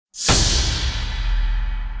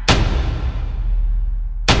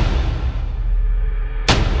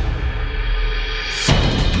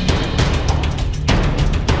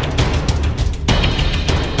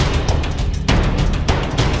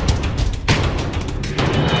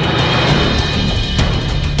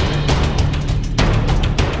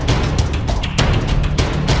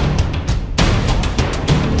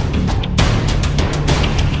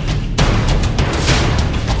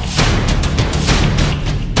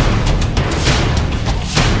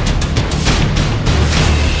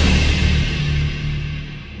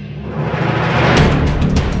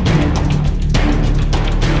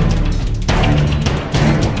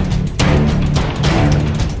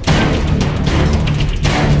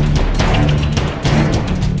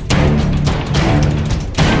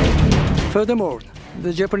Furthermore,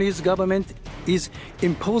 the Japanese government is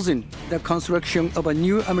imposing the construction of a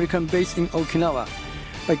new American base in Okinawa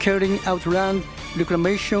by carrying out land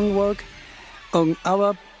reclamation work on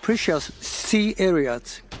our precious sea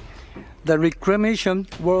areas. The reclamation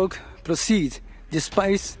work proceeds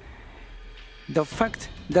despite the fact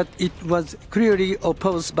that it was clearly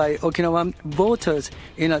opposed by Okinawan voters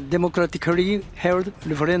in a democratically held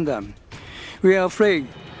referendum. We are afraid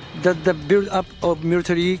that the build-up of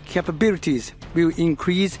military capabilities will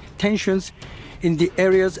increase tensions in the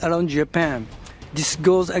areas around Japan. This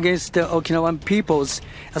goes against the Okinawan people's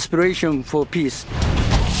aspiration for peace.